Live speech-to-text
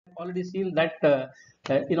already seen that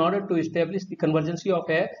in order to establish the convergence of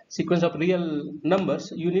a sequence of real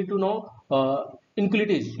numbers, you need to know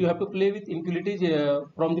inequalities. You have to play with inequalities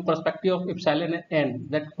from the perspective of epsilon n.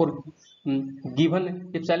 That for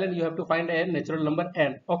given epsilon, you have to find a natural number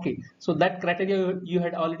n. Okay, so that criteria you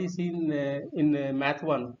had already seen in math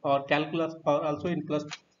 1 or calculus, or also in plus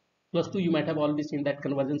 2 you might have already seen that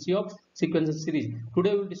convergence of sequences series.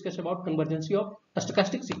 Today we will discuss about convergence of a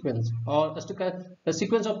stochastic sequence or a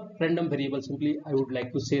sequence of random variables. Simply I would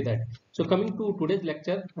like to say that. So coming to today's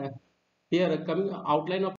lecture, here coming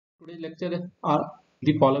outline of today's lecture are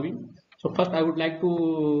the following. So first I would like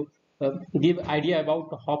to give idea about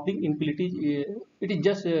Hoeffding inequality. It is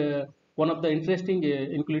just one of the interesting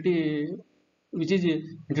inequality which is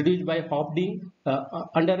introduced by Hoeffding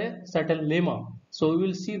under a certain lemma. So we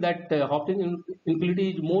will see that Hoeffding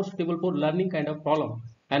inequality is more suitable for learning kind of problem,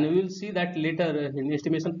 and we will see that later in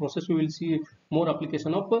estimation process. We will see more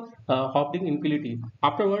application of Hoeffding inequality.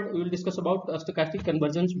 Afterward, we will discuss about stochastic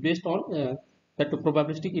convergence based on that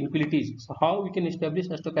probabilistic inequalities. So how we can establish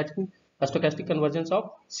a stochastic convergence of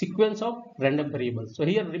sequence of random variables. So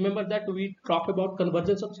here remember that we talk about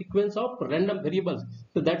convergence of sequence of random variables.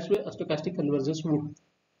 So that's where a stochastic convergence would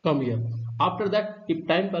come here. After that, if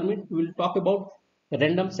time permit, we will talk about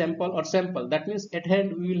random sample or sample. That means at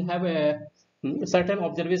hand we will have a certain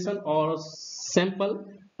observation or sample.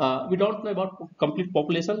 We don't know about complete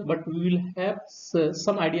population, but we will have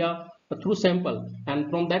some idea through sample, and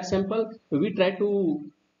from that sample we try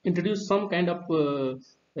to introduce some kind of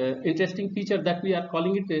interesting feature that we are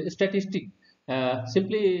calling it statistic.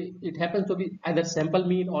 Simply it happens to be either sample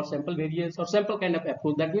mean or sample variance or sample kind of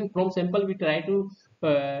approach. That means from sample we try to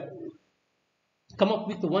come up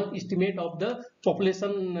with one estimate of the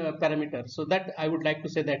population parameter. So that I would like to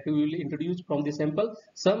say that we will introduce from the sample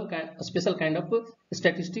some special kind of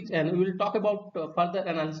statistics, and we will talk about further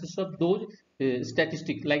analysis of those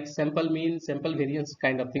statistics like sample mean, sample variance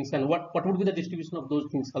kind of things, and what would be the distribution of those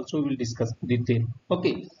things also we will discuss in detail.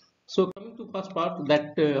 Okay, so coming to first part,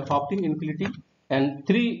 that Hoeffding inequality, and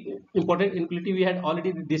three important inequality we had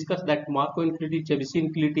already discussed, that Markov inequality, Chebyshev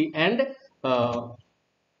inequality, and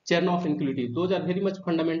Chernoff inequality. Those are very much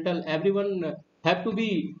fundamental. Everyone have to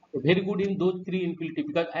be very good in those three inequality,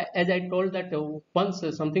 because as I told that once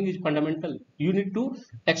something is fundamental, you need to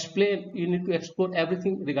explain, you need to explore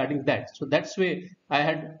everything regarding that. So that's why I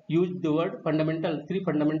had used the word fundamental, three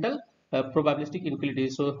fundamental probabilistic inequality.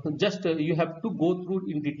 So just you have to go through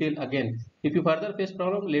in detail again. If you further face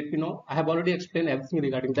problem, let me know. I have already explained everything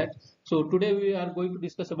regarding that. So today we are going to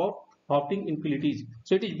discuss about Hoeffding inequalities.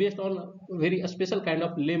 So it is based on very special kind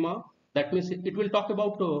of lemma. That means it will talk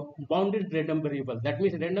about bounded random variable. That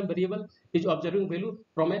means random variable is observing value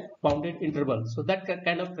from a bounded interval. So that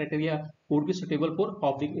kind of criteria would be suitable for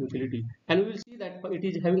Hoeffding inequality. And we will see that it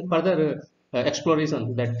is having further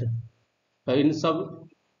exploration, that in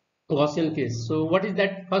sub-gaussian case. So what is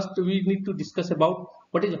that? First we need to discuss about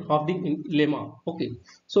what is Hoeffding lemma. Okay,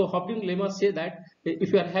 so Hoeffding lemma say that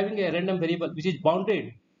if you are having a random variable which is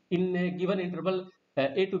bounded in a given interval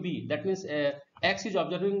a to b, that means x is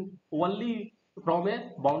observing only from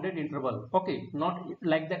a bounded interval. Okay, not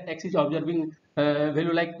like that x is observing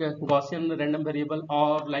value like Gaussian random variable,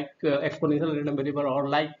 or like exponential random variable, or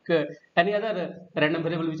like any other random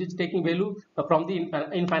variable which is taking value from the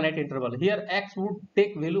infinite interval. Here x would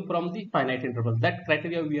take value from the finite interval. That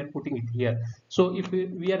criteria we are putting it here. So if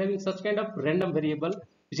we are having such kind of random variable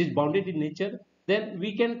which is bounded in nature, then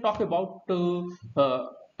we can talk about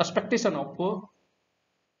expectation of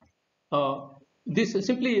this.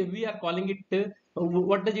 Simply we are calling it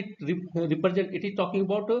what does it represent? It is talking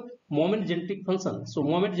about moment genetic function. So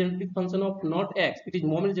moment genetic function of not x, it is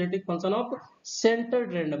moment genetic function of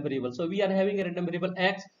centered random variable. So we are having a random variable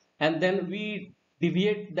x, and then we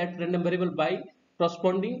deviate that random variable by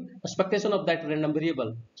corresponding expectation of that random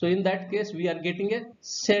variable. So in that case we are getting a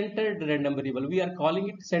centered random variable. We are calling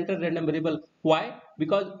it centered random variable. Why?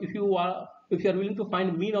 Because if you are willing to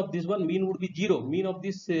find mean of this one, mean would be 0. Mean of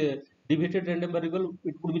this deviated random variable,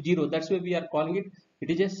 it would be 0. That's why we are calling it, it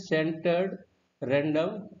is a centered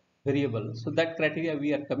random variable. So that criteria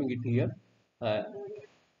we are coming it here.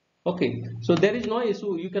 Okay, so there is no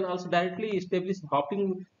issue. You can also directly establish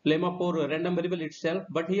Hoeffding lemma for a random variable itself.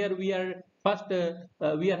 But here we are first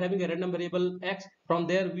we are having a random variable x. From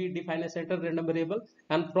there we define a centered random variable,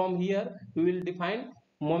 and from here we will define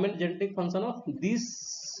moment genetic function of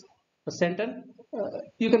this center.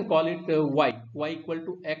 You can call it y equal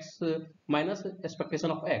to x minus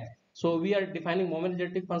expectation of x. So we are defining moment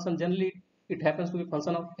genetic function. Generally it happens to be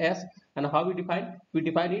function of s, and how we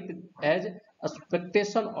define it as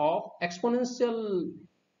expectation of exponential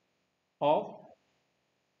of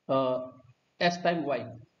s time y.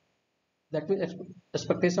 That means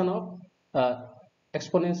expectation of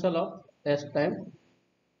exponential of s time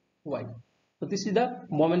y. So this is the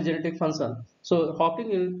moment genetic function. So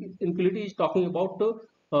Hoeffding inequality is talking about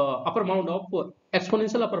upper bound of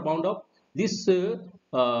exponential upper bound of this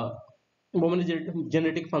moment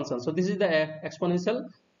genetic function. So this is the exponential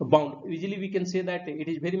bound. Usually we can say that it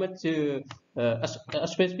is very much a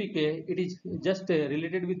specific. It is just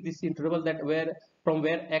related with this interval that where from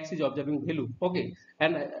where x is observing value. Okay,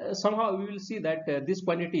 and somehow we will see that this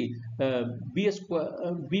quantity b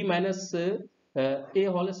square b minus a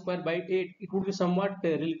whole square by 8, it would be somewhat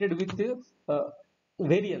related with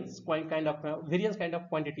variance kind of variance kind of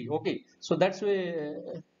quantity. Okay, so that's why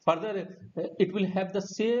further it will have the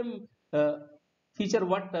same feature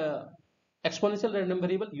what exponential random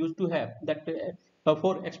variable used to have, that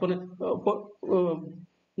for for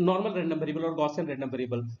normal random variable or Gaussian random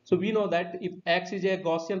variable. So we know that if x is a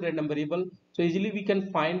Gaussian random variable, so easily we can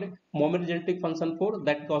find moment genetic function for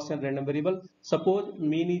that Gaussian random variable. Suppose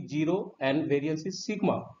mean is 0 and variance is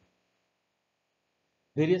sigma.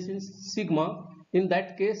 Variance is sigma. In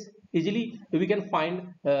that case, easily we can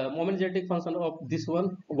find moment genetic function of this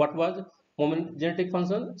one. What was moment genetic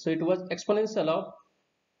function? So it was exponential of,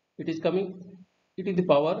 it is coming e to the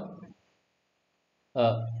power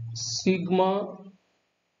sigma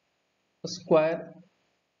square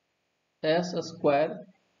s square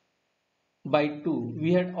by 2.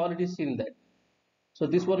 We had already seen that. So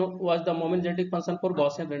this one was the moment genetic function for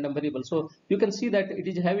Gaussian random variable. So you can see that it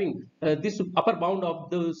is having this upper bound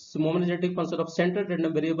of this moment genetic function of centered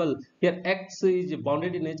random variable. Here x is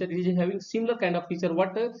bounded in nature. It is having similar kind of feature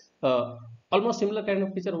what almost similar kind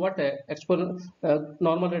of feature what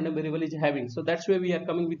normal random variable is having. So that's why we are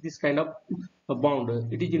coming with this kind of bound.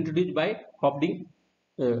 It is introduced by Hoeffding.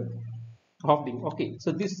 Hoeffding. Okay,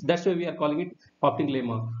 so that's why we are calling it Hoeffding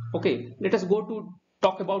lemma. Okay, let us go to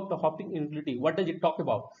talk about the Hoeffding inequality. What does it talk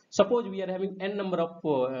about? Suppose we are having n number of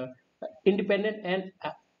independent and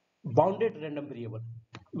bounded random variable,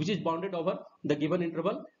 which is bounded over the given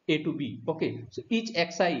interval a to b. Okay, so each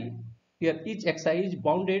xi here, each xi is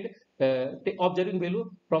bounded observing value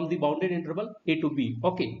from the bounded interval a to b.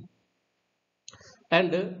 Okay,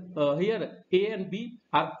 and here a and b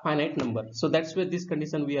are finite numbers. So that's where this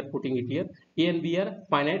condition we are putting it here. A and b are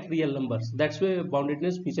finite real numbers. That's where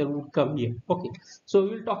boundedness feature would come here. Okay, so we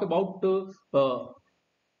will talk about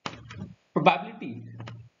probability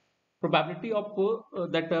of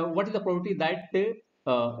that what is the probability that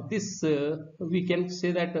this we can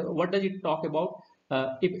say that what does it talk about.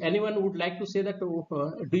 If anyone would like to say that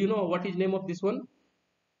do you know what is name of this one?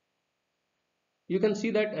 You can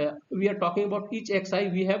see that we are talking about each xi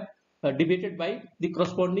we have divided by the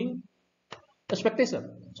corresponding expectation.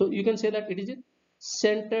 So you can say that it is a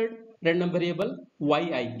centered random variable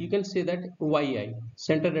yi. You can say that yi,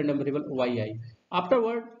 centered random variable yi.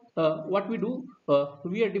 Afterward, what we do,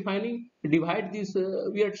 we are divide this,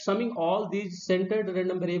 we are summing all these centered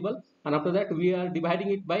random variable, and after that we are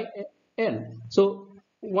dividing it by n. So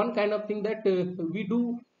one kind of thing that we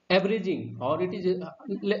do averaging, or it is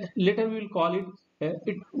later we will call it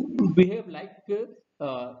it behave like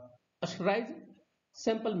asteroid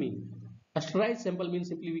sample mean. Asteroid sample mean,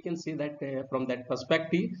 simply we can say that from that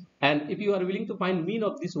perspective. And if you are willing to find mean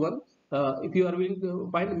of this one, if you are willing to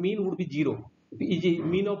find mean would be 0.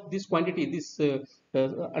 Mean of this quantity, this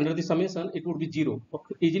under the summation, it would be 0.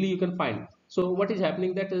 Okay. Easily you can find. So what is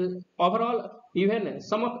happening that overall even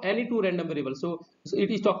sum of any two random variables. So it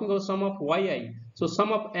is talking about sum of yi. So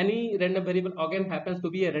sum of any random variable again happens to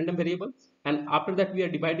be a random variable, and after that we are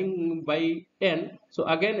dividing by n. So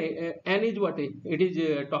again n is what it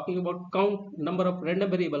is talking about count number of random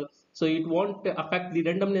variable. So it won't affect the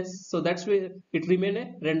randomness. So that's why it remain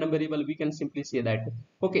a random variable. We can simply say that.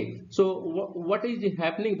 Okay. So what is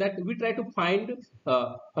happening that we try to find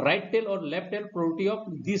right tail or left tail probability of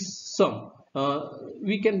this sum.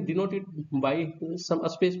 We can denote it by some a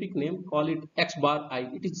specific name, call it x bar I.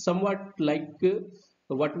 It is somewhat like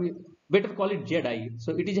what we better call it zi.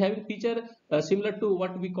 So it is having feature similar to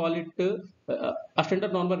what we call it a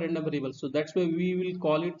standard normal random variable. So that's why we will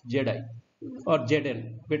call it zi or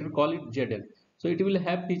zn. Better call it zn. So it will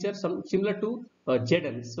have features some similar to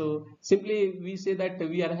zn. So simply we say that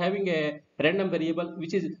we are having a random variable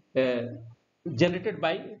which is generated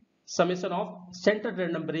by summation of centered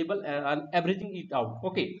random variable and averaging it out.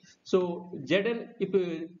 Okay, so zn, if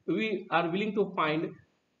we are willing to find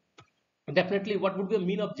definitely what would be the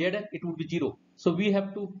mean of zn, it would be 0. So we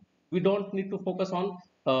don't need to focus on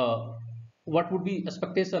what would be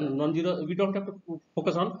expectation non-zero. We don't have to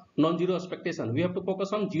focus on non-zero expectation, we have to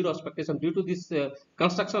focus on zero expectation due to this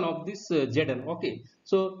construction of this Zn. Okay,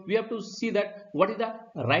 so we have to see that what is the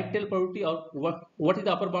right tail probability or what is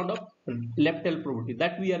the upper bound of left tail probability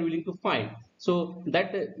that we are willing to find. So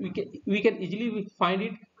that we can easily find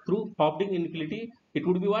it through Hoeffding inequality. It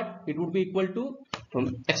would be what? It would be equal to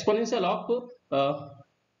exponential of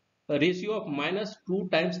ratio of minus 2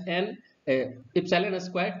 times n epsilon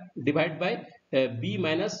square divided by b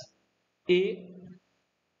minus a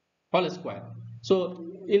whole square. So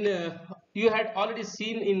in you had already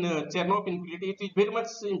seen in Chernoff inequality, it is very much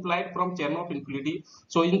implied from Chernoff inequality.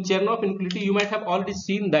 So in Chernoff inequality you might have already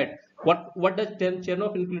seen that what does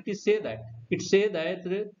Chernoff inequality say? That it say that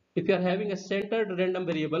if you are having a centered random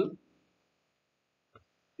variable,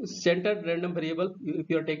 if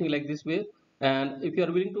you are taking like this way, and if you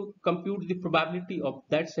are willing to compute the probability of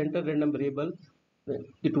that centered random variable,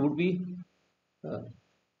 it would be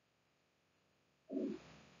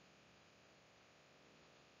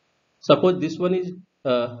suppose this one is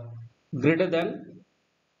greater than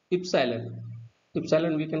epsilon.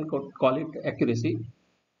 Epsilon we can call it accuracy,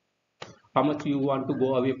 how much you want to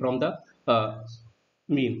go away from the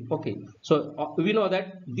mean. Okay, so we know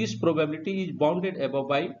that this probability is bounded above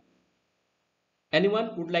by,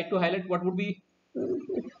 anyone would like to highlight what would be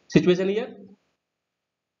situation here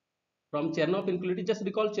from Chernoff inequality? Just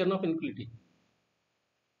recall Chernoff inequality.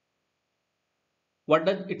 What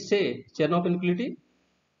does it say, Chernoff inequality?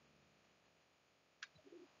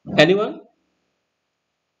 Anyone?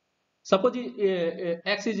 Suppose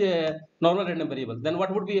x is a normal random variable, then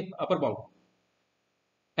what would be upper bound?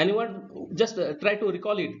 Anyone? Just try to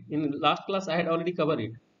recall it. In last class I had already covered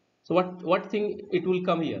it. So what thing it will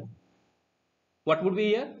come here? What would be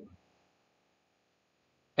here?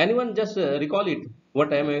 Anyone just recall it?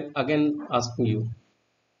 What I am again asking you.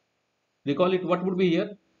 Recall it. What would be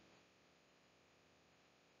here?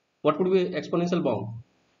 What would be exponential bound?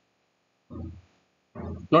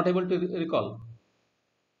 Not able to recall.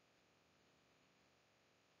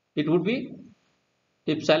 It would be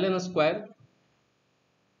epsilon square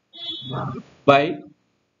by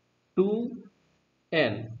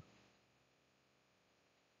 2n.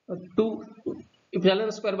 2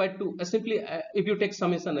 epsilon square by 2. Simply if you take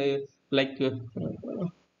summation,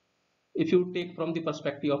 if you take from the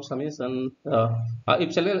perspective of summation,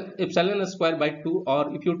 epsilon square by 2,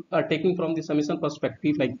 or if you are taking from the summation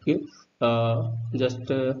perspective, like I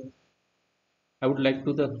would like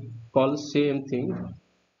to call same thing.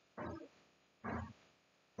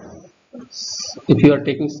 If you are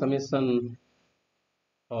taking summation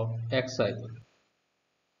of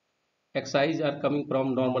xi's are coming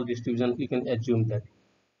from normal distribution, we can assume that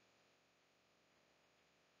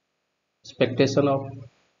expectation of,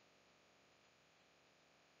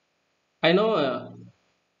 I know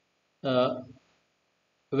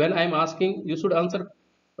when I am asking, you should answer,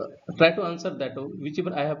 try to answer that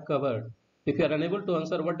whichever I have covered. If you are unable to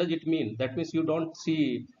answer, what does it mean? That means you don't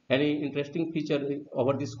see any interesting feature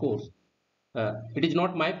over this course. It is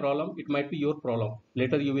not my problem, it might be your problem.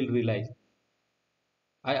 Later you will realize.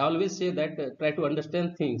 I always say that try to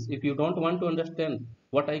understand things. If you don't want to understand,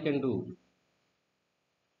 what I can do?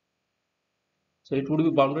 So it would be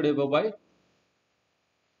bounded above by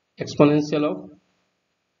exponential of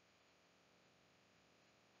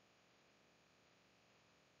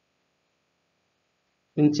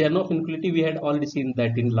in Chernoff inequality we had already seen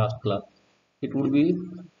that in last class. It would be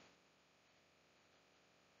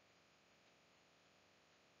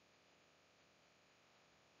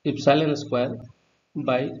epsilon square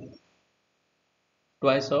by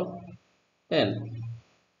twice of n.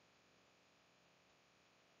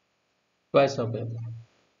 Twice of n.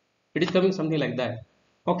 It is coming something like that.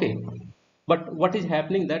 Okay, but what is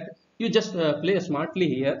happening that you just play smartly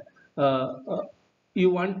here. You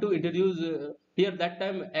want to introduce here, that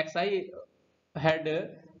time xi had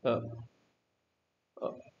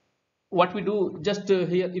what we do just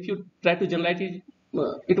here, if you try to generalize it,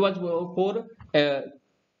 it was for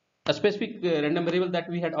a specific random variable that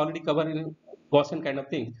we had already covered in Gaussian kind of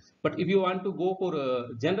thing. But if you want to go for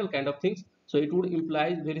general kind of things, so it would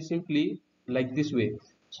imply very simply like this way.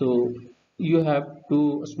 So you have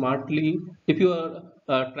to smartly, if you are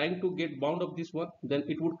trying to get bound of this one, then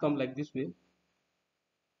it would come like this way.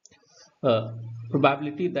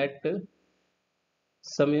 Probability that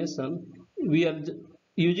summation, we are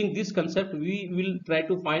using this concept, we will try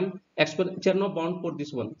to find Chernoff bound for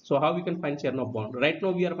this one. So how we can find Chernoff bound? Right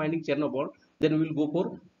now we are finding Chernoff bound, then we will go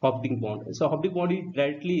for Hoeffding bound. So Hoeffding bound is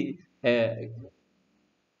directly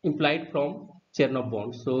implied from Chernoff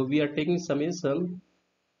bound. So we are taking summation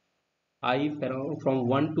I from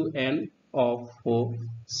 1 to n of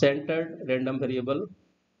centered random variable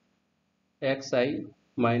xi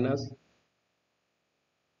minus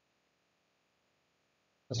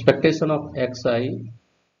expectation of xi,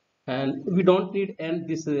 and we don't need n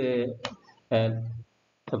this uh,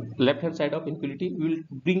 left hand side of inequality, we will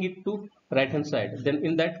bring it to right hand side. Then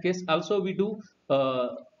in that case also we do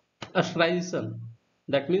asterization.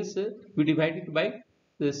 That means we divide it by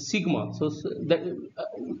sigma. So that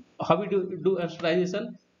how we do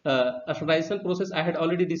asterization? Asterization process I had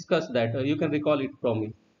already discussed that. You can recall it from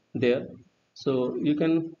me there. So you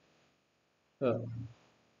can uh,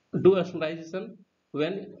 do asterization.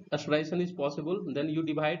 When asterization is possible, then you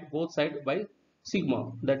divide both sides by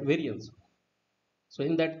sigma, that variance. So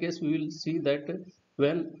in that case we will see that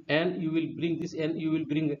when n you will bring this n, you will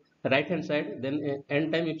bring right hand side, then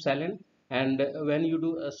n time epsilon, and when you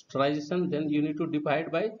do asterization, then you need to divide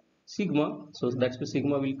by sigma. So that's why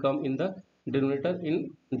sigma will come in the denominator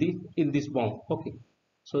in this bound. Okay,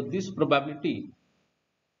 so this probability,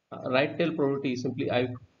 right tail probability, simply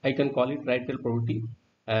I can call it right tail probability,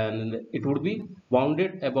 and it would be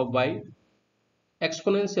bounded above by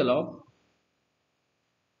exponential of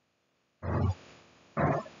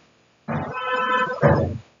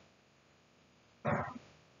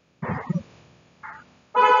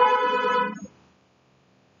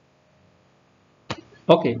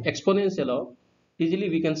okay, exponential of, easily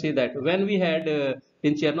we can say that when we had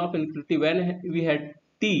in Chernoff inequality, when we had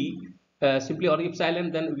t simply or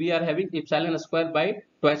epsilon, then we are having epsilon square by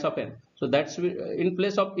twice of n. So that's in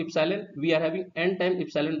place of epsilon we are having n time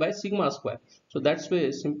epsilon by sigma square. So that's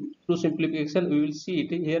why through simplification we will see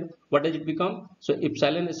it here. What does it become? So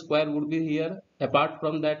epsilon square would be here. Apart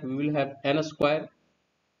from that we will have n square,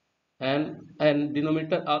 and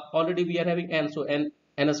denominator already we are having n, so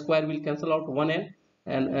n square will cancel out one n,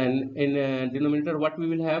 and in denominator what we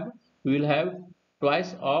will have? We will have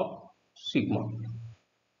twice of sigma.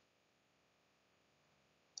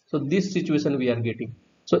 So this situation we are getting.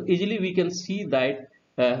 So easily we can see that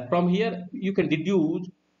from here you can deduce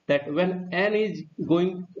that when n is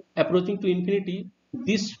going approaching to infinity,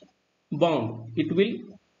 this bound it will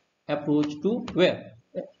approach to where?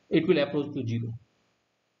 It will approach to 0.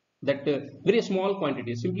 That very small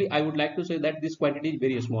quantity, simply I would like to say that this quantity is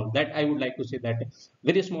very small, that I would like to say that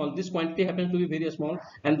very small, this quantity happens to be very small,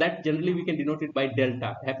 and that generally we can denote it by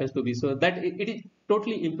delta happens to be. So that it is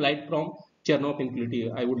totally implied from Chernoff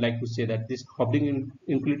inequality. I would like to say that this Hoeffding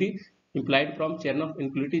inequality implied from Chernoff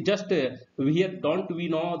inequality. Just here don't we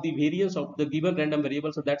know the variance of the given random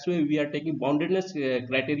variable, so that's why we are taking boundedness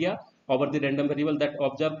criteria over the random variable that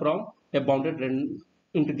observed from a bounded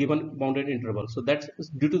into given bounded interval. So that's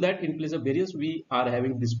due to that, in place of variance we are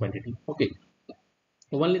having this quantity. Okay,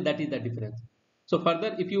 only that is the difference. So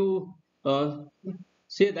further if you uh,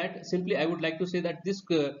 say that, simply I would like to say that this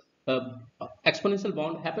uh, exponential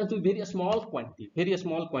bound happens to be very small quantity, very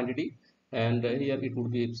small quantity, and here it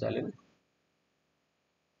would be epsilon.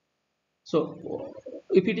 So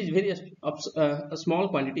if it is very a small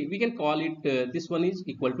quantity, we can call it this one is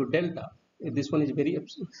equal to delta. This one is very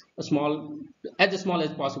small, as small as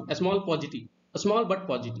possible, a small positive, a small but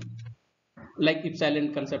positive, like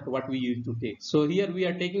epsilon concept what we used to take. So here we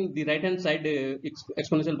are taking the right hand side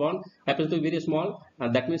exponential bond happens to be very small,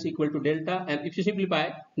 and that means equal to delta. And if you simplify,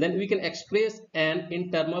 then we can express n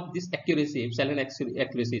in term of this accuracy, epsilon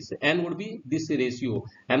accuracy, n would be this ratio.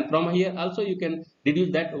 And from here also you can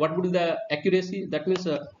deduce that what would be the accuracy, that means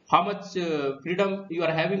how much freedom you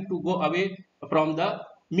are having to go away from the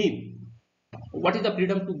mean. What is the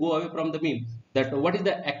freedom to go away from the mean? That what is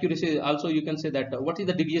the accuracy? Also you can say that what is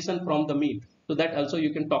the deviation from the mean? So that also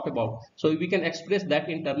you can talk about. So we can express that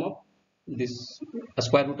in term of this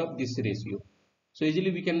square root of this ratio. So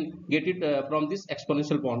easily we can get it from this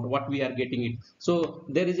exponential bond what we are getting it. So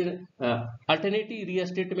there is an alternative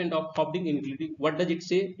restatement of Hoeffding inequality. What does it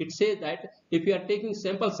say? It says that if you are taking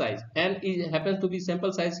sample size and it happens to be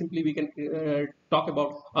sample size, simply we can talk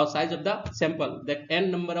about our size of the sample, that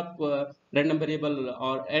n number of random variable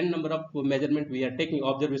or n number of measurement we are taking,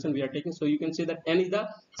 observation we are taking. So you can say that n is the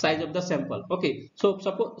size of the sample. Okay, so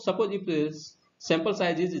suppose if sample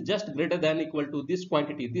size is just greater than equal to this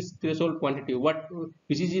quantity, this threshold quantity, what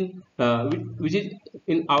which is in which is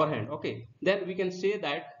in our hand. Okay, then we can say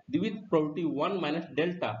that with probability 1 minus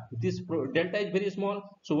delta, this delta is very small,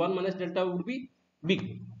 so 1 minus delta would be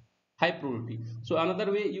big, high probability. So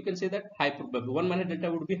another way you can say that high probability, 1 minus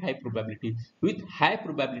delta would be high probability. With high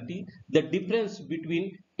probability, the difference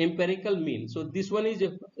between empirical mean, so this one is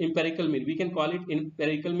empirical mean, we can call it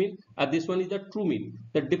empirical mean, this one is the true mean.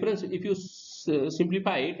 The difference, if you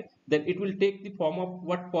simplify it, then it will take the form of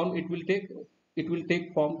what form it will take? It will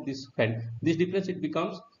take form this kind, this difference it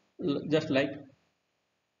becomes just like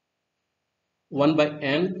 1 by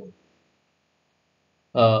n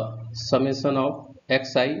summation of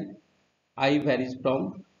xi, I varies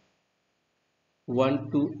from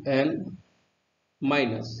 1 to n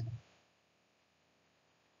minus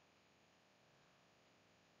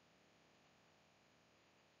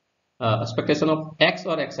expectation of x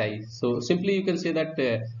or xi. So simply you can say that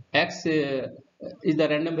x is the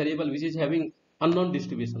random variable which is having unknown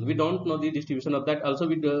distribution. We don't know the distribution of that. Also,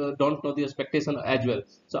 we don't know the expectation as well.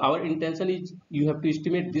 So our intention is you have to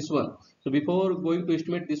estimate this one. So before going to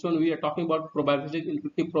estimate this one, we are talking about probabilistic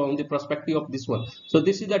infinity from the perspective of this one. So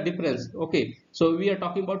this is the difference. Okay. So we are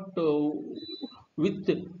talking about with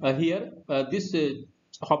here this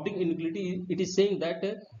Hoeffding inequality. It is saying that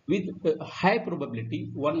with high probability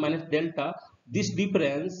 1 minus delta, this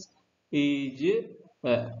difference is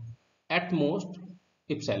uh, at most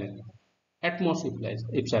epsilon. At most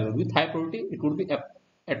epsilon. With high probability, it would be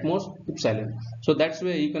at most epsilon. So that's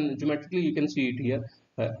where you can geometrically you can see it here.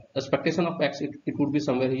 Expectation of x, it would be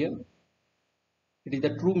somewhere here. It is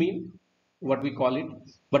the true mean, what we call it,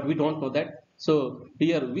 but we don't know that. So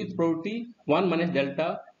here with probability 1 minus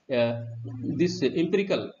delta, this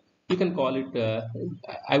empirical, you can call it,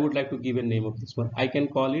 I would like to give a name of this one. I can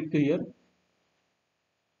call it here,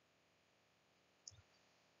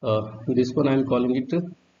 this one I am calling it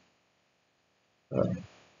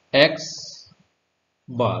x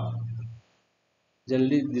bar.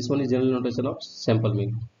 Generally, this one is general notation of sample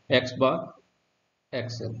mean, x bar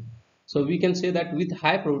xn. So we can say that with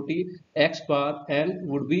high probability x bar n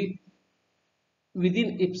would be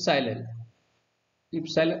within epsilon,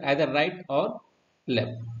 either right or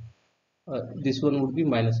left. This one would be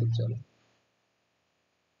minus epsilon.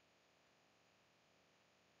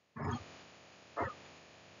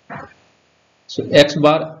 So x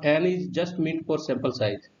bar n is just meant for sample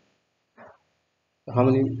size. How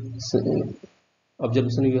many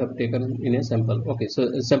observation you have taken in a sample? Okay, so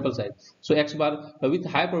sample size. So x bar with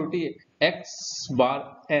high probability x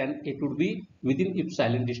bar n, it would be within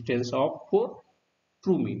epsilon distance of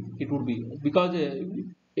true mean. It would be because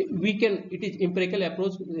we can, it is empirical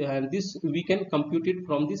approach, and this we can compute it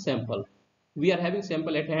from the sample. We are having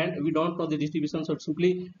sample at hand, we don't know the distribution, so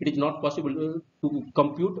simply it is not possible to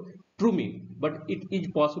compute true mean, but it is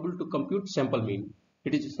possible to compute sample mean.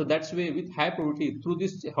 It is, so that's way with high probability through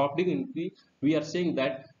this Hoeffding inequality, we are saying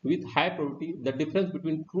that with high probability the difference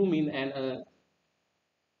between true mean and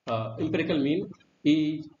empirical mean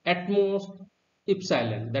is at most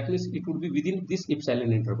epsilon. That means it would be within this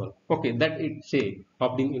epsilon interval. Okay, that it say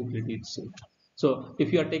Hoeffding inequality it say. So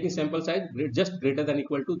if you are taking sample size just greater than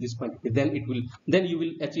equal to this quantity, then it will, then you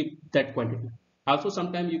will achieve that quantity. Also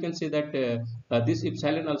sometimes you can say that this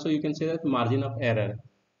epsilon, also you can say that margin of error,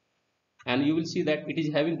 and you will see that it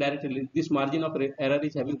is having direct, this margin of error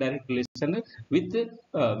is having direct relation with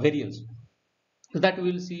variance. So that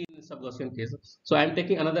we will see in sub-Gaussian case. So I am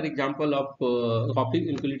taking another example of Hoeffding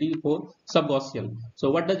inequality for sub-Gaussian.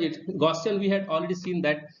 So what does it? Gaussian, we had already seen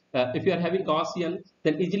that if you are having Gaussian,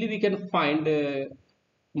 then easily we can find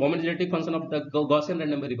moment genetic function of the Gaussian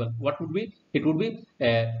random variable. What would be? It would be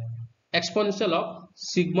exponential of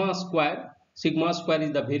sigma square. Sigma square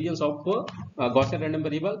is the variance of Gaussian random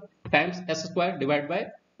variable times s square divided by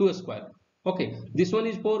 2 square. Okay, this one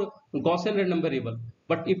is for Gaussian random variable.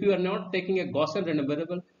 But if you are not taking a Gaussian random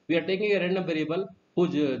variable, we are taking a random variable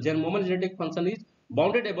whose moment genetic function is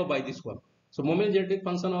bounded above by this one. So moment genetic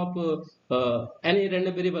function of any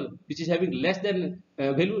random variable which is having less than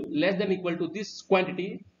value less than equal to this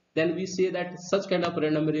quantity, then we say that such kind of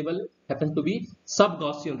random variable happens to be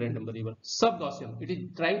sub-Gaussian random variable. Sub-Gaussian, it is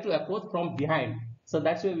trying to approach from behind. So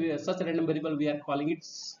that's why we are, such a random variable we are calling it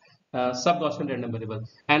sub-Gaussian random variable.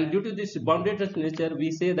 And due to this bounded nature,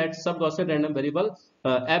 we say that sub-Gaussian random variable,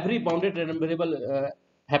 every bounded random variable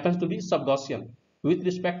happens to be sub-Gaussian with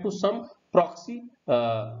respect to some proxy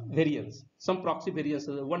variance. Some proxy variance.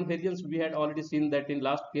 One variance we had already seen that in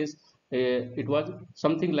last case, it was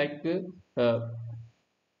something like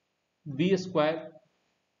b square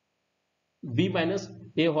b minus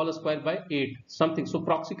a whole square by 8 something. So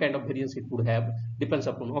proxy kind of variance it would have, depends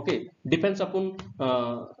upon, okay, depends upon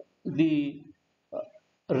the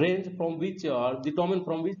range from which or the domain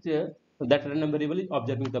from which that random variable is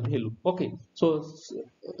observing the value. Okay, so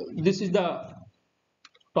this is the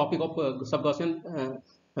topic of sub-Gaussian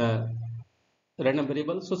random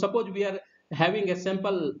variable. So suppose we are having a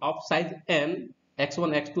sample of size n,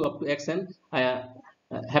 x1 x2 up to xn,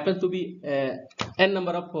 happens to be n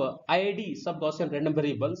number of IID sub-Gaussian random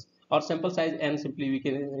variables or sample size n, simply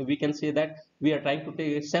we can say that we are trying to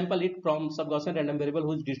take sample it from sub-Gaussian random variable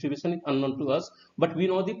whose distribution is unknown to us, but we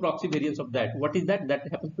know the proxy variance of that. What is that? That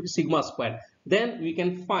happens to be sigma square. Then we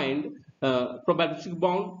can find probabilistic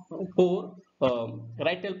bound for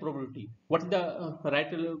right tail probability. What is the right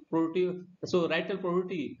tail probability? So right tail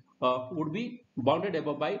probability would be bounded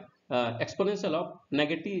above by exponential of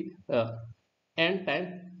negative n times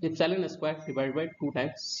epsilon square divided by 2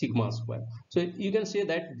 times sigma square. So you can say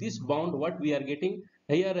that this bound what we are getting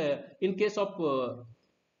here in case of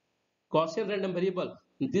Gaussian random variable,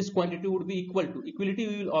 this quantity would be equal to equality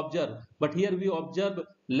we will observe, but here we observe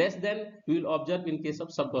less than we will observe in case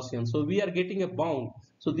of sub-Gaussian. So we are getting a bound.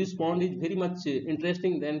 So this bound is very much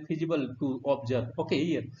interesting and feasible to observe. Okay,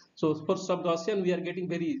 here. So for sub-Gaussian we are getting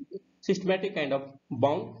very systematic kind of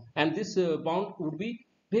bound, and this bound would be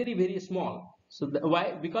very small. So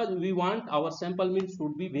why? Because we want our sample mean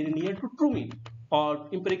should be very near to true mean, or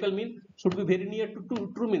empirical mean should be very near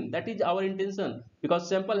to true mean. That is our intention, because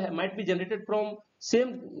sample might be generated from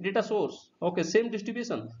same data source, okay, same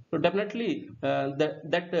distribution. So definitely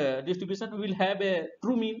that distribution will have a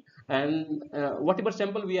true mean, and whatever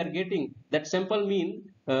sample we are getting, that sample mean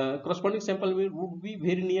corresponding sample mean would be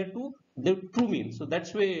very near to the true mean. So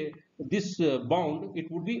that's why this bound, it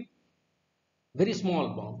would be very small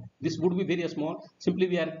bound. This would be very small. Simply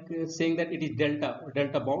we are saying that it is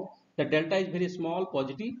delta bound. The delta is very small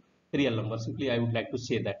positive real number. Simply I would like to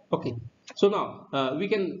say that. Okay. So now we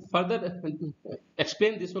can further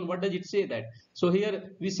explain this one. What does it say that? So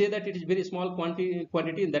here we say that it is very small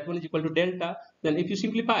quantity, and that one is equal to delta. Then if you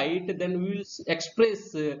simplify it, then we will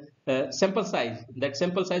express sample size. That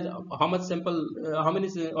sample size, how much sample, how many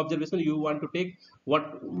observation you want to take,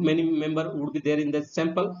 what many member would be there in the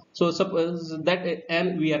sample. So suppose that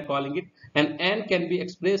n we are calling it, and n can be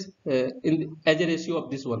expressed as a ratio of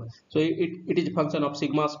this one. So it is a function of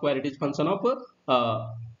sigma square. It is function of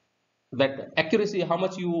that accuracy, how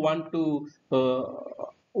much you want to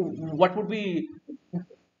what would be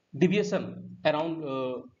deviation around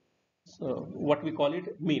what we call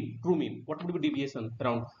it mean, true mean. What would be deviation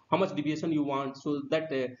around, how much deviation you want, so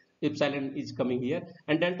that epsilon is coming here,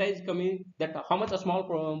 and delta is coming that how much a small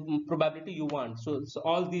probability you want. So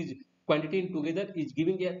all these quantity together is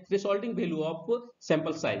giving a thresholding value of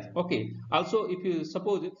sample size. Okay, also if you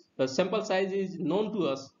suppose the sample size is known to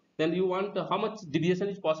us, then you want how much deviation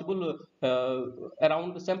is possible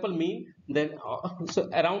around the sample mean, then so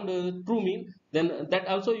around true mean, then that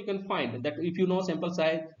also you can find that if you know sample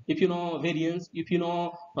size, if you know variance, if you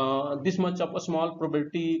know this much of a small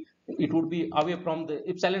probability, it would be away from the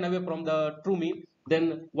epsilon, away from the true mean,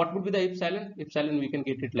 then what would be the epsilon we can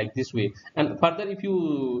get it like this way. And further if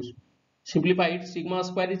you simplify it, sigma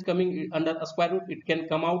square is coming under a square root, it can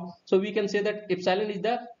come out. So we can say that epsilon is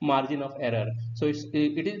the margin of error. So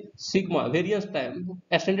it is sigma variance times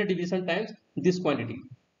standard deviation times this quantity.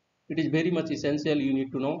 It is very much essential, you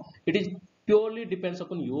need to know. It is purely depends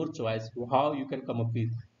upon your choice how you can come up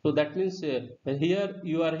with. So that means here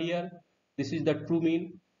you are here, this is the true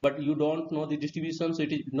mean, but you don't know the distribution, so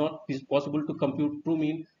it is not possible to compute true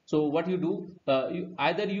mean. So what you do,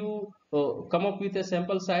 either you come up with a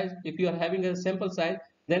sample size. If you are having a sample size,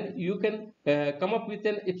 then you can come up with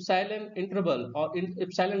an epsilon interval or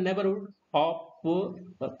epsilon neighborhood of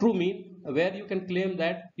true mean, where you can claim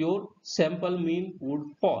that your sample mean would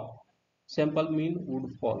fall.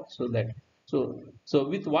 So that so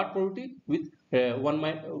with what probability? With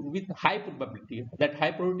with high probability. That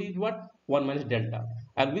high probability is what? 1 minus delta.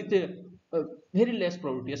 And with very less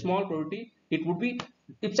probability, a small probability, it would be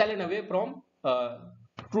epsilon away from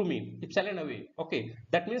true mean, epsilon away. Okay,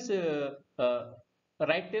 that means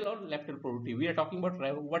right tail or left tail probability. We are talking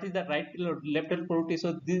about what is the right tail or left tail probability.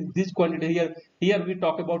 So this quantity here we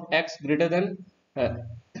talk about x greater than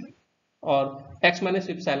or x minus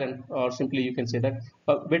epsilon, or simply you can say that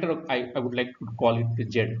better I would like to call it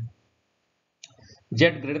z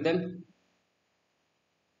greater than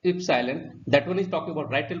epsilon. That one is talking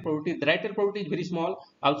about right tail probability. The right tail probability is very small.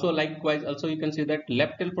 Also likewise, also you can say that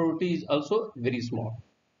left tail probability is also very small,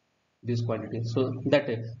 this quantity. So that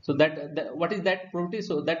what is that probability?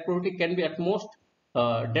 So that probability can be at most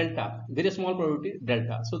delta, very small probability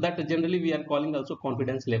delta. So that generally we are calling also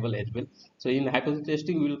confidence level as well. So in hypothesis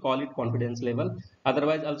testing we will call it confidence level.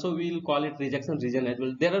 Otherwise also we will call it rejection region as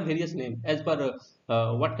well. There are various names as per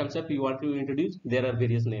what concept you want to introduce. There are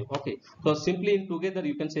various names. Okay, so simply in together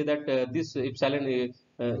you can say that this epsilon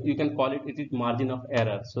you can call it is margin of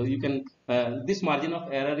error. So you can this margin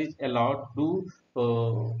of error is allowed to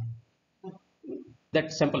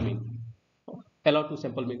that sample mean, allowed to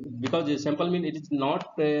sample mean, because the sample mean it is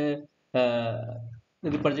not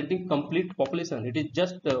representing complete population. It is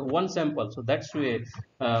just one sample, so that's why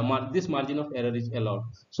this margin of error is allowed.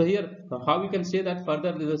 So here how we can say that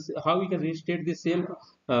further, how we can restate the same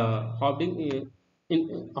Hoeffding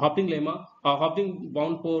in Hoeffding lemma, Hoeffding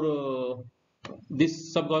bound for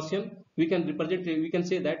this sub-Gaussian. We can represent, we can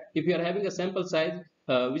say that if we are having a sample size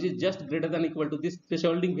which is just greater than equal to this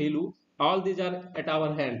thresholding value, all these are at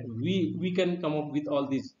our hand. We can come up with all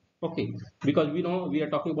these. Okay, because we know we are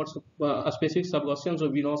talking about a specific sub-Gaussian, so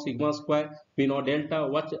we know sigma square, we know delta,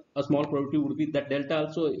 what a small probability would be, that delta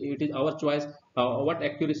also it is our choice, what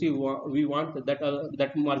accuracy we want,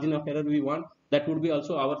 that margin of error we want, that would be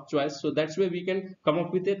also our choice. So that's why we can come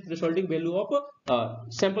up with a thresholding value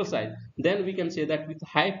of sample size. Then we can say that with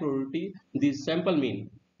high probability, the sample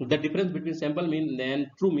mean, the difference between sample mean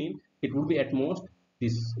and true mean, it would be at most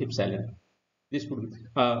this epsilon. This would be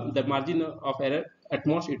the margin of error, at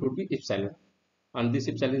most it would be epsilon, and this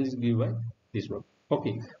epsilon is given by this one.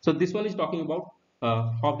 Okay, so this one is talking about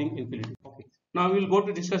Hoeffding infinity. Okay, now we will go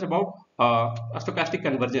to discuss about stochastic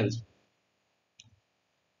convergence.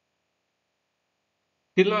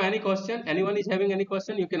 Till now, any question? Anyone is having any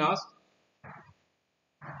question? You can ask.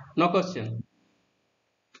 No question.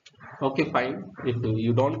 Okay, fine. If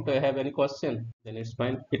you don't have any question, then it's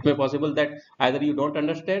fine. It may possible that either you don't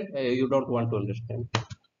understand, you don't want to understand.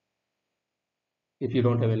 If you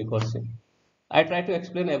don't have any question, I try to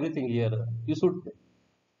explain everything here. You should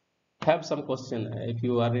have some question if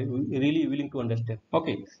you are really willing to understand.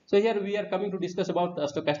 Okay, so here we are coming to discuss about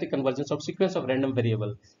stochastic convergence of sequence of random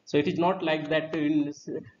variable. So it is not like that in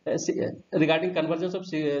regarding convergence of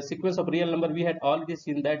sequence of real number, we had already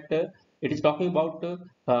seen that it is talking about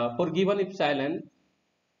for given epsilon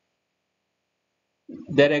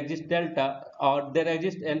there exists delta, or there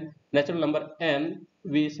exists an natural number n.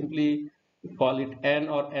 We simply call it n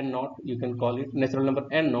or n naught. You can call it natural number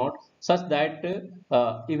n naught, such that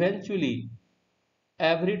eventually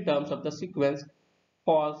every terms of the sequence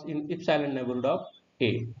falls in epsilon neighborhood of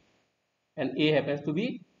a, and a happens to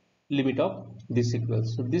be limit of this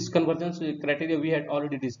sequence. So this convergence criteria we had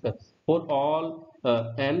already discussed for all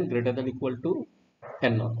n greater than equal to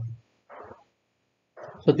n naught.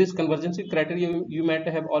 So this convergence criteria you might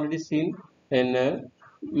have already seen in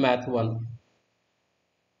math 1.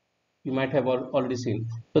 You might have already seen.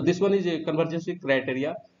 So this one is a convergence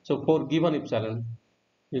criteria. So for given epsilon,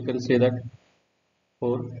 you can say that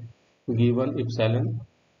for given epsilon,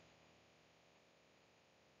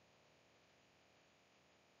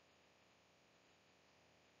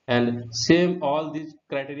 and same all these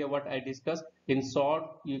criteria what I discussed. In short,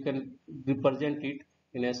 you can represent it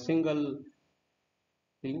in a single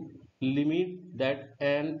thing. Limit that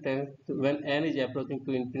n tends to, when n is approaching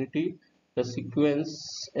to infinity, the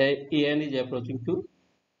sequence an is approaching to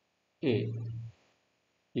a.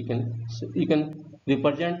 You can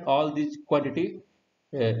represent all these quantity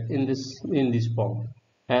in this form.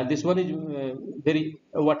 And this one is very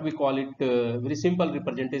what we call it very simple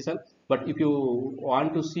representation. But if you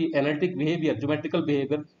want to see analytic behavior, geometrical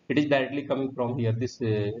behavior, it is directly coming from here. This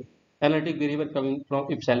analytic behavior coming from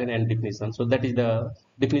epsilon n definition. So that is the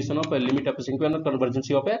definition of a limit of a sequence or convergence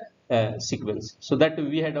of a sequence. So that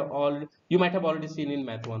we had all, you might have already seen in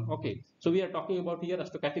math 1. Okay, so we are talking about here a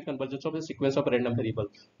stochastic convergence of a sequence of a random variable.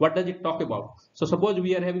 What does it talk about? So suppose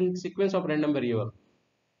we are having sequence of random variable.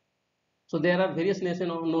 So there are various notion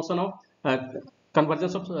of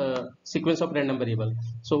convergence of sequence of random variable.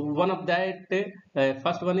 So one of that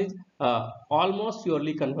first one is almost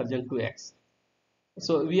surely convergent to x.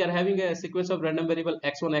 So we are having a sequence of random variable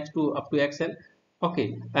x1, x2 up to xn.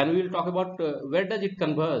 Okay, and we will talk about where does it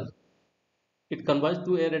converge. It converges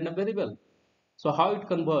to a random variable. So how it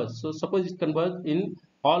converges? So suppose it converges in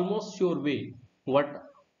almost sure way.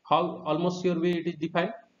 How almost sure way it is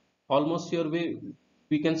defined? Almost sure way,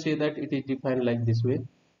 we can say that it is defined like this way.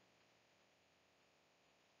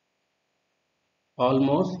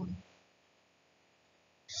 Almost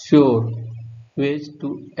sure ways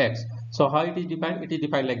to x. So how it is defined? It is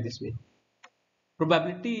defined like this way.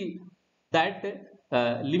 Probability that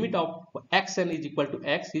limit of xn is equal to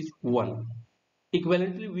x is 1.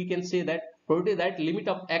 Equivalently, we can say that probability that limit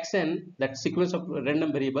of xn, that sequence of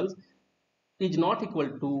random variables, is not equal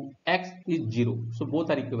to x is 0. So both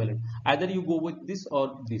are equivalent. Either you go with this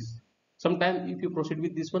or this. Sometimes if you proceed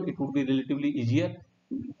with this one, it would be relatively easier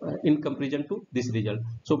in comparison to this result.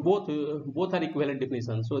 So both are equivalent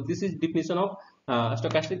definitions. So this is definition of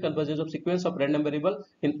stochastic convergence of sequence of random variable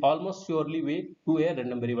in almost surely way to a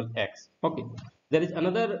random variable x. Okay, there is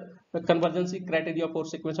another convergence criteria for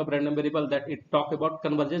sequence of random variable, that it talk about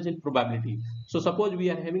convergence in probability. So suppose we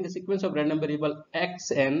are having a sequence of random variable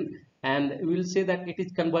xn, and we will say that it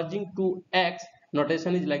is converging to x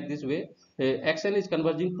notation is like this way. Xn is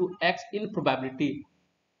converging to X in probability.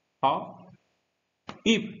 How?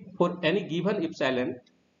 If for any given epsilon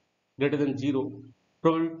greater than 0,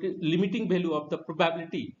 probability limiting value of the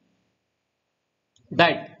probability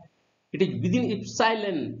that it is within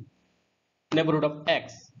epsilon neighborhood of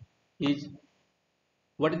X is,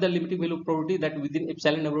 what is the limiting value of probability that within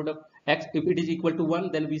epsilon neighborhood of X, if it is equal to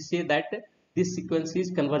 1, then we say that this sequence is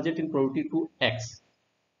convergent in probability to X.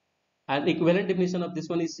 And equivalent definition of this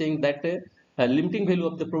one is saying that limiting value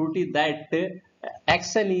of the probability that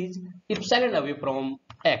Xn is epsilon away from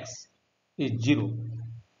X is 0.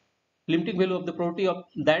 Limiting value of the probability of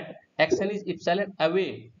that Xn is epsilon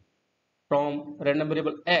away from random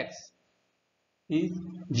variable X is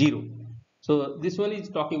 0. So this one is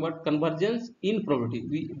talking about convergence in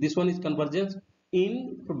probability. This one is convergence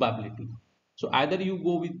in probability. So either you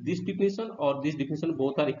go with this definition or this definition,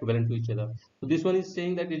 both are equivalent to each other. So this one is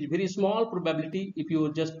saying that it is very small probability. If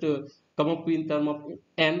you just come up in term of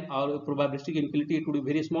n or probabilistic infinity, it would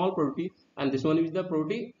be very small probability, and this one is the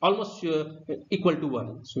probability almost equal to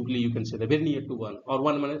 1. Simply you can say that very near to 1, or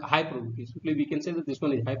 1 minus high probability. Simply we can say that this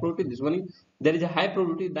one is high probability, this one is, there is a high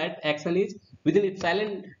probability that Xn is within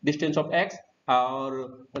epsilon distance of X,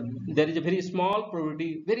 or there is a very small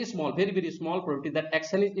probability, very small, very small probability that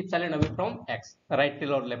Xn is epsilon away from X, right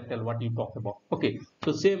tail or left tail, what you talked about. Okay,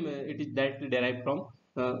 so same it is directly derived from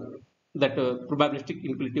that probabilistic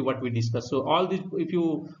infinity what we discussed. So all this, if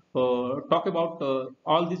you talk about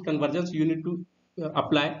all these convergence, you need to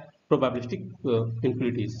apply probabilistic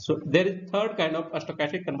infinities. So there is third kind of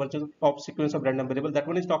stochastic convergence of sequence of random variable. That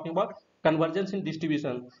one is talking about convergence in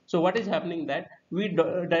distribution. So what is happening that we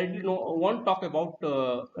directly won't talk about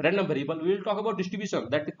random variable. We will talk about distribution,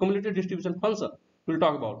 that cumulative distribution function we will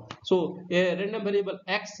talk about. So a random variable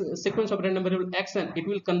X, sequence of random variable X, and it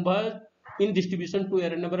will converge in distribution to a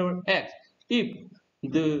random variable X if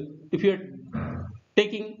you are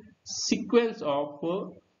taking sequence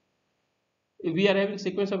of if we are having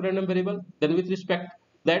sequence of random variable, then with respect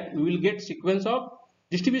that we will get sequence of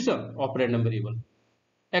distribution of random variable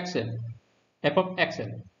xn, f of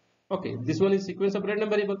xn. Okay, this one is sequence of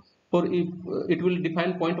random variable. For if it will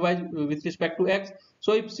define pointwise with respect to x.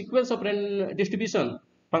 So if sequence of random distribution,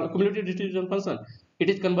 cumulative distribution function,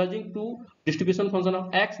 it is converging to distribution function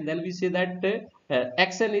of x, then we say that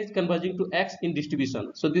xn is converging to x in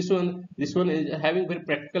distribution. So this one is having very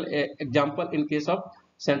practical example in case of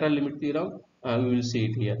central limit theorem. We will see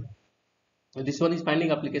it here. This one is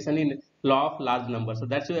finding application in law of large numbers. So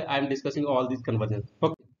that's why I am discussing all these convergence.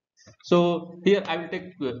 Okay. So here I will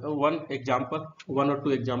take one example, one or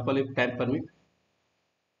two example if time permit.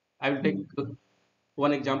 I will take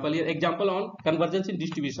one example here. Example on convergence in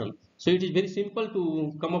distribution. So it is very simple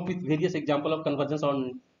to come up with various example of convergence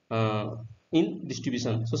on in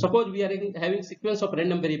distribution. So suppose we are having sequence of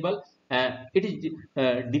random variable. It is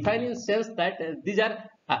defined in sense that these are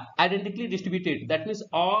identically distributed. That means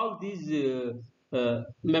all these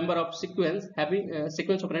member of sequence having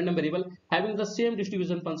sequence of random variable having the same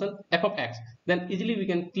distribution function f of x, then easily we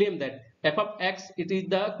can claim that f of x, it is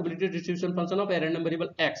the cumulative distribution function of a random variable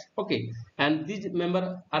x. Okay, and these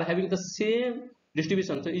member are having the same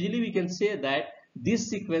distribution, so easily we can say that this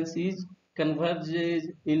sequence is converges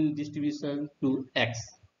in distribution to x.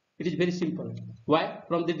 It is very simple. Why?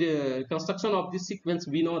 From the construction of this sequence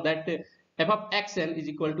we know that f of xn is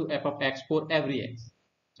equal to f of x for every x.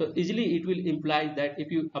 So easily it will imply that if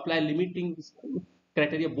you apply limiting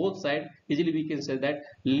criteria both sides, easily we can say that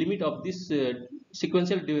limit of this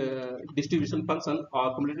sequential distribution function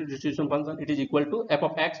or cumulative distribution function, it is equal to f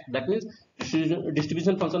of x, that means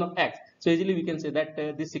distribution function of x. So easily we can say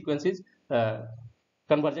that this sequence is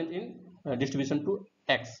convergent in distribution to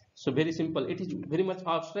x. So very simple. It is very much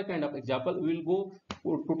abstract kind of example. We will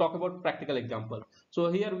go to talk about practical example.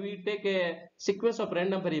 So here we take a sequence of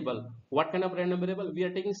random variable. What kind of random variable? We are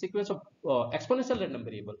taking sequence of exponential random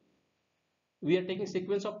variable. We are taking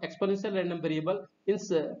sequence of exponential random variable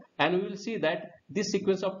and we will see that this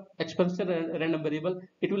sequence of exponential random variable,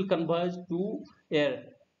 it will converge to a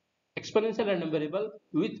exponential random variable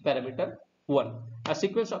with parameter 1. A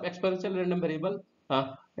sequence of exponential random variable,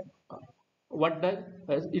 what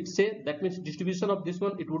does it say? That means distribution of this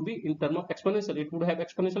one, it would be in term of exponential, it would have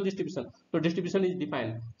exponential distribution. So distribution is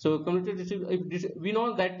defined. So cumulative we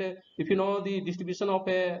know that if you know the distribution of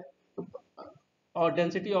a or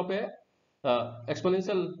density of a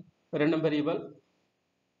exponential random variable,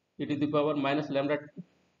 it is the power minus lambda.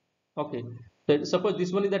 Okay, so suppose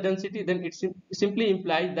this one is the density, then it simply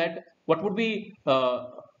implies that what would be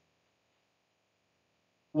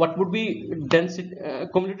density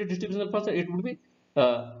cumulative distribution function? It would be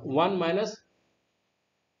 1 minus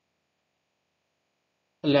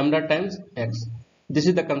lambda times x. This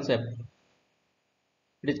is the concept.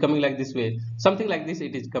 It is coming like this way, something like this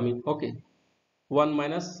it is coming. Okay, 1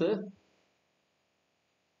 minus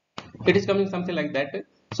it is coming something like that.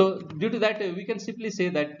 So due to that we can simply say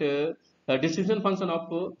that distribution function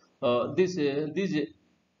of this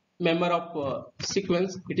member of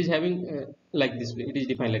sequence, it is having like this way, it is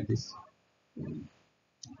defined like this.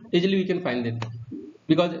 Easily we can find it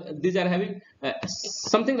because these are having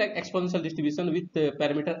something like exponential distribution with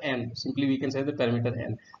parameter n. Simply we can say the parameter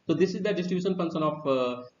n. So this is the distribution function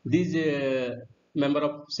of these member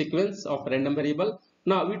of sequence of random variable.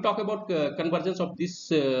 Now we talk about convergence of this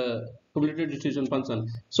cumulative distribution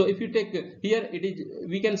function. So if you take here, it is,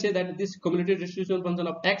 we can say that this cumulative distribution function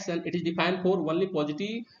of x, and it is defined for only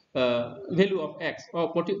positive value of x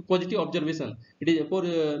or positive observation. It is for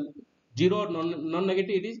 0 or non-negative,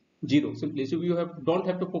 it is 0 simply. So you don't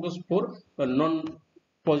have to focus for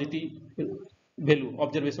non-positive value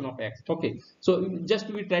observation of x. Okay, so just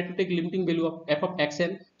we try to take limiting value of f of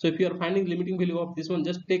xn. So if you are finding limiting value of this one,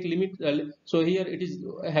 just take limit. So here it is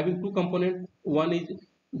having two component, one is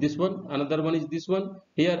this one, another one is this one.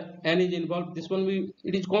 Here n is involved, this one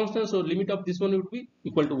it is constant, so limit of this one would be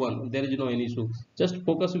equal to 1. There is no any issue. Just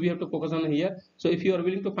focus, we have to focus on here. So if you are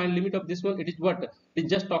willing to find limit of this one, it is what it is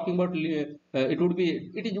just talking about. It would be,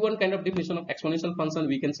 it is one kind of definition of exponential function,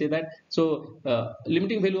 we can say that. So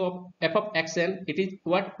limiting value of f of xn, it is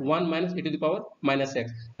what, 1 minus e to the power minus x.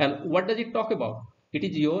 And what does it talk about? It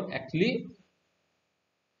is your actually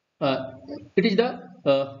it is the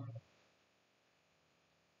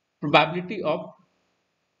probability of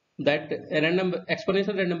that random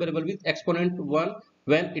exponential random variable with exponent 1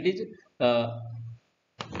 when it is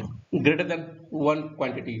greater than one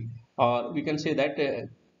quantity, or we can say that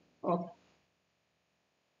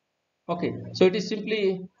okay, so it is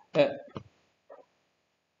simply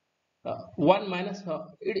 1 minus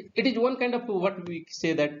it is one kind of what we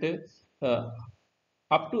say that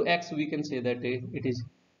up to x, we can say that it is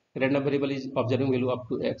random variable is observing value up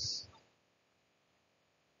to x.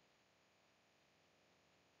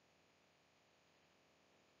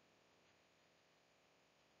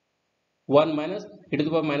 One minus e to the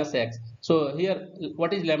power minus x. So here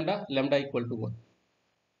what is lambda? Lambda equal to 1.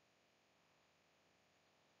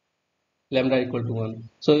 Lambda equal to 1.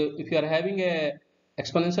 So if you are having a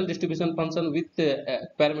exponential distribution function with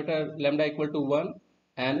parameter lambda equal to 1,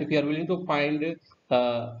 and if you are willing to find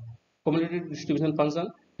cumulative distribution function,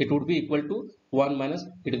 it would be equal to 1 minus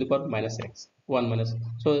e to the power minus x. 1 minus.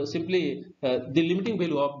 So simply the limiting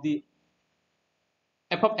value of the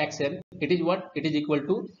f of xn, it is what? It is equal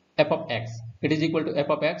to f of x. It is equal to f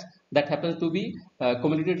of x. That happens to be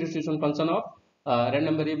cumulative distribution function of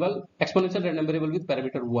random variable, exponential random variable with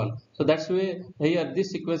parameter 1. So that's why here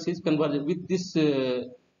this sequence is converging with this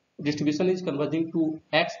distribution is converging to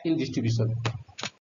x in distribution.